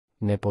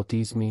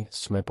Nepotizmi,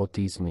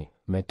 Schmepotizmi,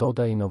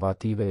 metoda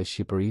inovative e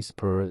Shqipërisë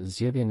për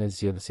zgjedhjen e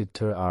zgjedhësit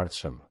të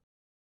ardhshëm.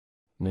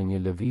 Në një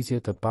lëvizje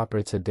të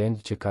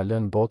paprecedent që ka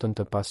lënë botën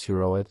të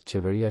pasqyrohet,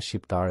 qeveria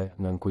shqiptare,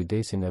 nën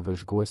kujdesin e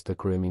vëzhgues të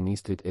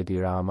kryeministrit Edi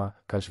Rama,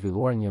 ka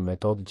zhvilluar një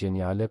metodë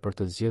gjeniale për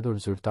të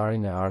zgjedhur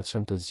zyrtarin e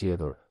ardhshëm të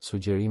zgjedhur,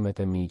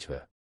 sugjerimet e miqve.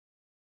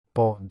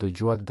 Po,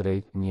 dëgjuat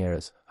drejt,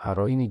 njerëz,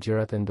 harrojini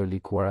gjërat e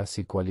ndërlikuara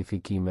si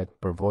kualifikimet,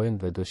 përvojën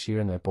dhe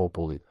dëshirën e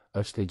popullit,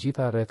 është e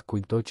gjitha rreth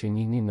kujtdo që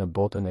njihni në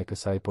botën e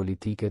kësaj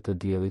politike të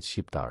diellit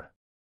shqiptar.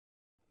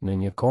 Në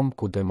një kombë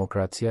ku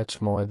demokracia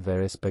çmohet dhe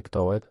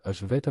respektohet,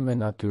 është vetëm e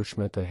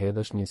natyrshme të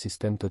hedhësh një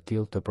sistem të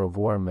tillë të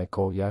provuar me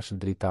kohë jashtë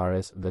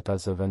dritares dhe ta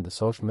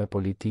zëvendësosh me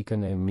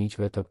politikën e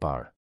miqve të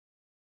parë.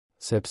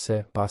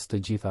 Sepse, pas të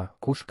gjitha,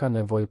 kush ka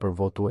nevojë për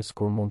votues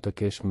kur mund të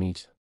kesh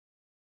miq?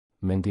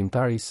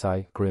 Mendimtari i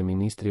saj,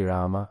 kryeministri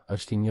Rama,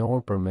 është i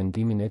njohur për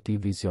mendimin e tij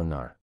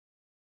vizionar.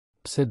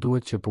 Pse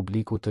duhet që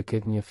publiku të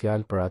ketë një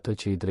fjalë për atë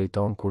që i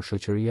drejton kur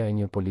shoqëria e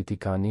një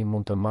politikani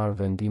mund të marrë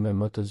vendime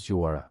më të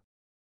zgjuara?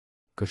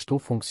 Kështu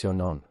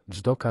funksionon,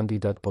 çdo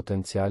kandidat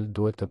potencial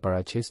duhet të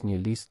paraqesë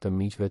një listë të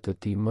miqve të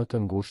tij më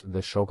të ngushtë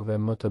dhe shokëve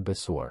më të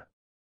besuar.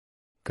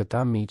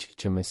 Këta miq,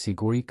 që me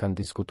siguri kanë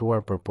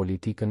diskutuar për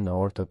politikën në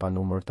orë të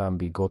panumërta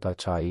mbi gota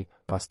çaji,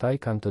 pastaj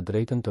kanë të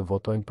drejtën të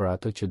votojnë për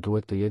atë që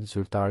duhet të jetë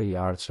zyrtari i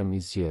ardhshëm i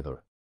zgjedhur.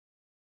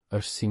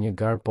 Është si një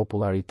garë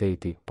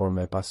populariteti, por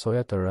me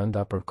pasoja të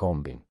rënda për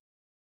kombin.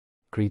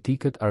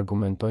 Kritikët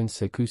argumentojnë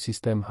se ky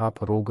sistem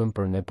hap rrugën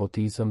për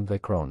nepotizëm dhe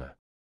krone.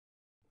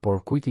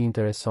 Por kujt i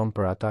intereson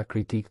për ata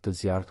kritik të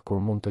zjarrt kur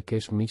mund të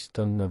kesh miq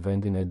tënd në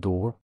vendin e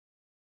duhur?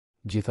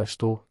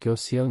 Gjithashtu, kjo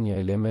sjell një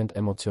element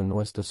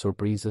emocionues të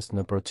surprizës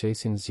në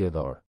procesin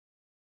zgjedhor.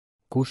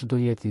 Kush do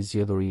jetë i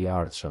zgjedhuri i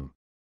ardhshëm?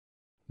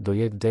 Do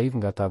jetë Dave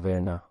nga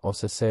taverna,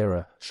 ose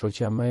Sarah,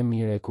 shoqja më e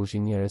mirë e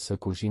kuzhinieres së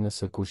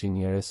kuzhinës së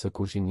kuzhinieres së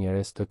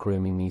kuzhinieres të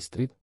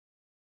kryeministrit?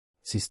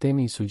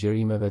 Sistemi i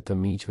sugjerimeve të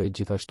miqve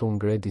gjithashtu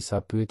ngre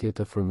disa pyetje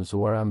të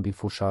frymëzuara mbi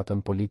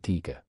fushatën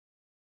politike.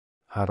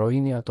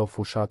 Harrojini ato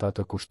fushata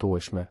të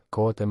kushtueshme,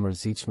 kohët e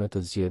mërzitshme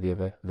të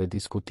zgjedhjeve dhe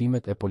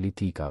diskutimet e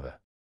politikave.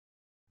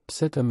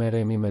 Pse të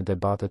merremi me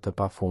debate të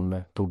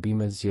pafundme,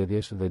 tubime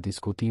zgjedhjesh dhe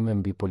diskutime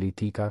mbi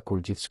politika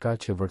kur gjithçka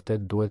që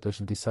vërtet duhet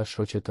është disa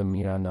shoqe të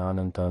mira në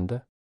anën tënde?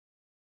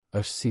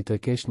 Është si të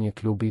kesh një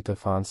klubi të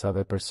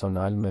fansave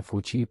personal me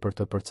fuqi për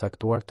të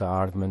përcaktuar të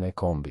ardhmen e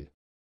kombit.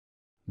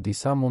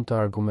 Disa mund të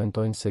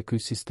argumentojnë se ky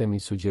sistem i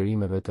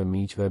sugjerimeve të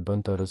miqve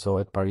bën të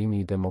rrëzohet parimi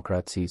i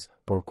demokracisë,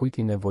 por kujt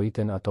i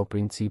nevojiten ato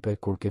principe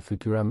kur ke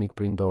fytyra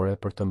mikprindore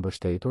për të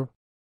mbështetur?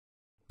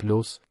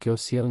 Plus, kjo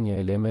sjell një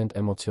element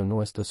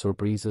emocionues të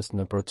surprizës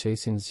në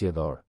procesin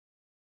zgjedhor.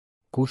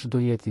 Kush do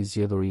jetë i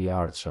zgjedhuri i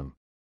ardhshëm?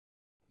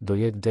 Do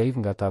jetë Dave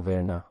nga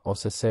taverna,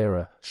 ose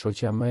Sarah,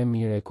 shoqja më e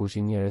mirë e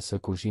kuzhinieres së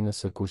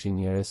kuzhinës së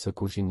kuzhinieres së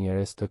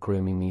kuzhinieres të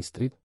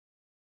kryeministrit?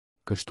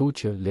 Kështu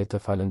që le të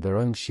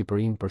falenderojmë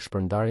Shqipërinë për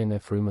shpërndarjen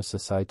e frymës së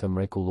saj të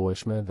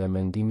mrekullueshme dhe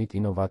mendimit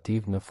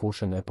inovativ në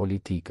fushën e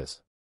politikës.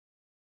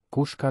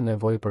 Kush ka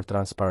nevojë për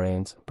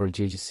transparencë,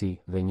 përgjegjësi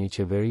dhe një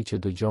qeveri që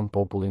dëgjon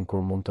popullin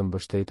kur mund të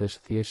mbështetesh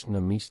thjesht në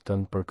miqtë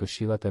tënd për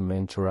këshillat e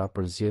mençura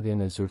për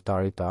zgjedhjen e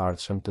zyrtarit të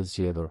ardhshëm të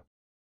zgjedhur?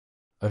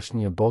 Është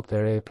një botë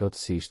e re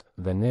plotësisht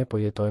dhe ne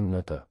po jetojmë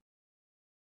në të.